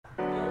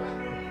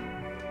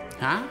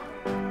Huh?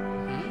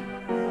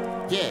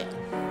 Yeah.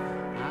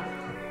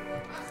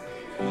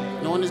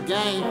 You know, in this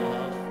game,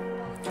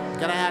 you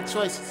gotta have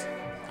choices.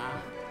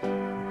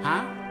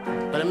 Huh?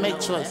 Better make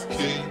choices.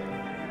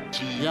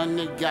 Young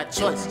nigga got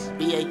choices.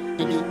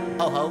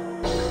 B-A-D-D-O-Ho.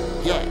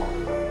 Yeah.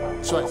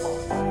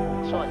 Choices.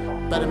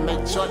 Better make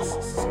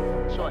choices.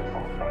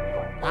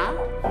 Huh?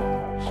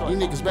 You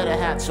niggas better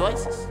have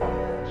choices.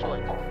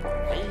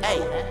 Hey,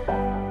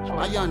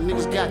 my young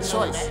niggas got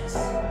choices.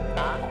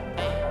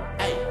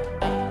 Hey,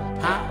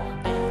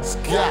 huh?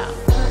 Scout.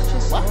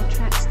 What?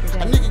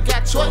 A nigga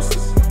got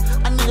choices.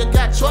 A nigga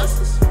got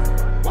choices.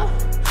 What?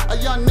 A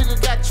young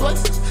nigga got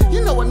choices.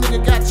 You know a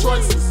nigga got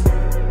choices.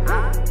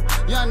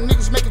 Young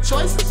niggas making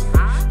choices.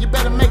 You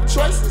better make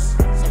choices.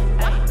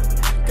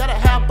 Gotta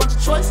have a bunch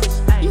of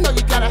choices. You know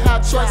you gotta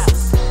have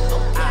choices.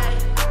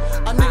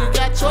 A nigga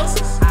got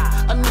choices.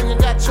 A nigga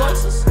got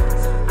choices.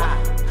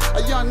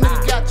 A young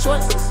nigga got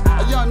choices.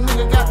 A young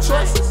nigga got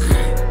choices.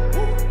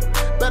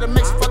 Better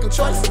make some fucking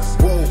choices.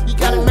 You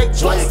gotta make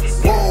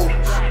choices.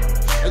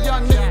 A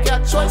young nigga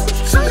got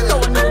choices. You know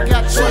a nigga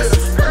got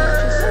choices.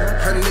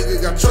 A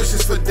nigga got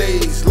choices for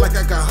days, like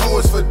I got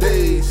hoes for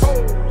days.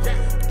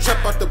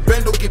 Trap out the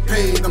bando, get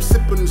paid. I'm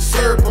sipping the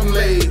syrup, I'm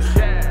laid.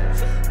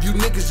 You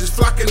niggas just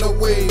flocking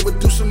away,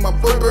 reducing my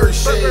Burberry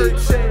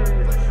shades.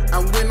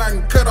 And when I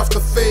can cut off the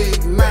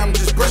fade, now I'm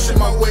just brushing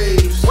my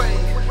waves.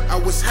 I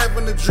was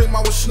having a dream,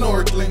 I was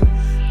snorkeling.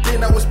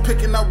 Then I was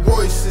picking up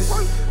Royces,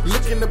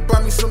 looking to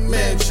buy me some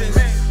mansions.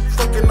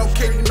 Fucking no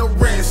Katie, no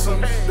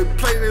ransom. They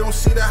play, they don't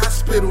see the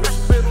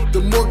hospitals. The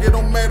mortgage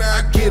don't matter,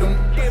 I get them.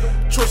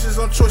 Choices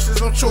on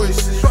choices on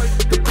choices.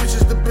 The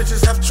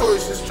bitches have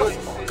choices.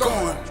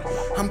 Gone.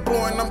 I'm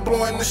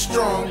blowing the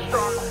strong.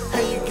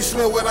 Hey, you can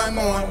smell what I'm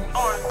on.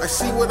 I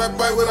see what I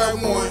buy, what I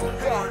want.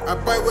 I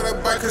buy what I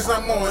buy cause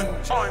I'm on.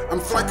 I'm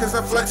fly cause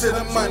I fly to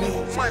the money.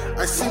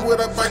 I see what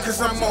I buy cause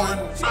I'm on.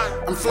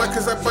 I'm fly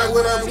cause I buy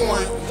what I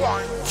want.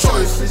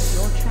 Choices.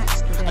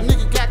 A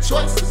nigga got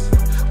choices.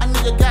 A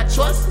nigga got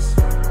choices.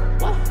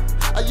 What?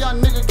 A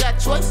young nigga got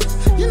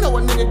choices. You know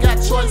a nigga got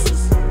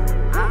choices.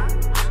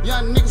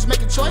 Young niggas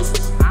making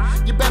choices.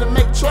 You better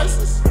make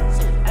choices.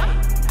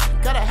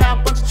 Gotta have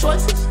a bunch of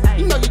choices.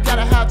 You know you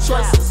gotta have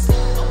choices.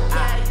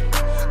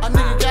 A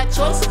nigga got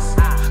choices.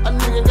 A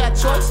nigga got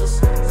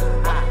choices.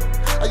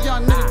 A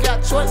young nigga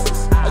got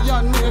choices. A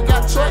young nigga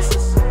got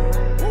choices.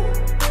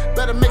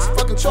 Better make some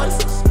fucking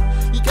choices.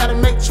 You gotta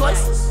make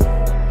choices.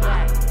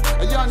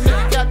 A young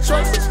nigga got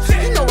choices.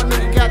 You know a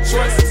nigga got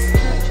choices.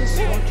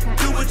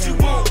 Do what you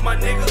want, my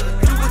nigga.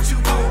 Do what you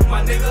want,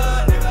 my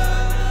nigga.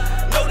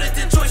 Know that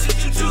the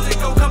choices you choose ain't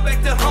gon' come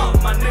back to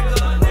haunt, my nigga.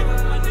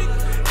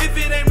 If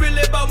it ain't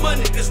really about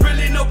money, there's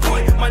really no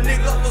point, my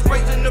nigga. Was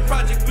raised in the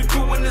project, we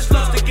grew in the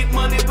slums to get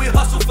money, we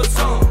hustle for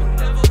some.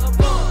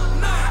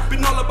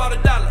 Been all about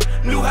a dollar,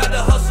 knew how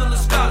to hustle a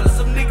scholar.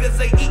 Some niggas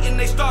ain't eating,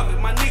 they starving.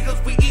 My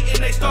niggas, we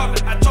eating, they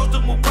starving. I chose to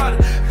move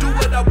product, do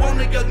what I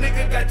want, a young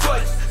nigga got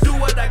choice. Do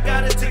what I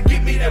gotta to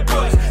get me that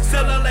voice.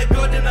 Sell her like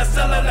girl, then I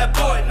sell her like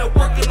boy. No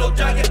working, no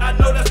jogging, I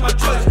know that's my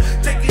choice.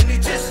 Taking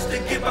these chances to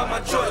give out my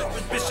choice.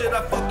 Which bitch should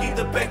I fuck,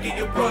 either back of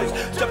your boys?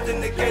 Jumped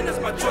in the game, that's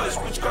my choice.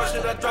 Which car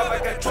should I drive, I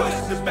got choice.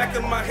 The back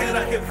of my head,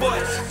 I hear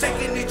voice.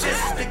 Taking these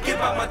chances to give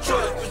out my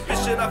choice. Which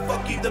bitch should I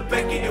fuck, either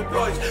back of your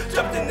boys?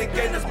 Jumped in the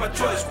game, that's my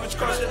choice. Which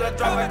car should I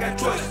drive, I got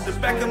choice. The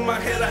back of my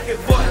head, I hear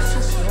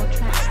voice.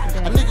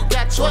 A nigga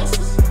got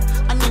choices.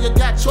 A nigga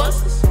got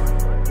choices.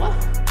 What?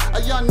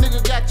 A young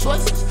nigga got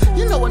choices.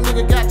 You know a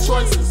nigga got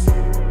choices.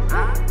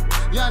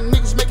 Young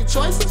niggas making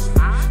choices.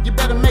 You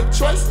better make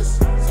choices.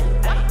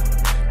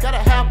 Gotta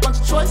have a bunch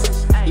of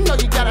choices. You know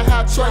you gotta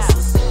have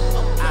choices.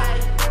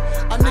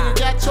 A nigga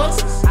got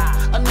choices.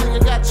 A nigga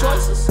got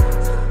choices.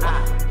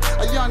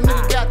 A young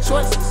nigga got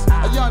choices.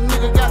 A young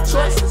nigga got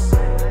choices.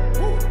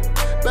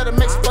 Better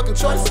make some fucking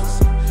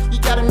choices. You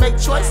gotta make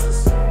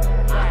choices.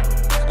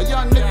 A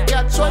young nigga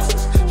got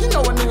choices. You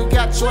know a nigga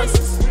got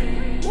choices.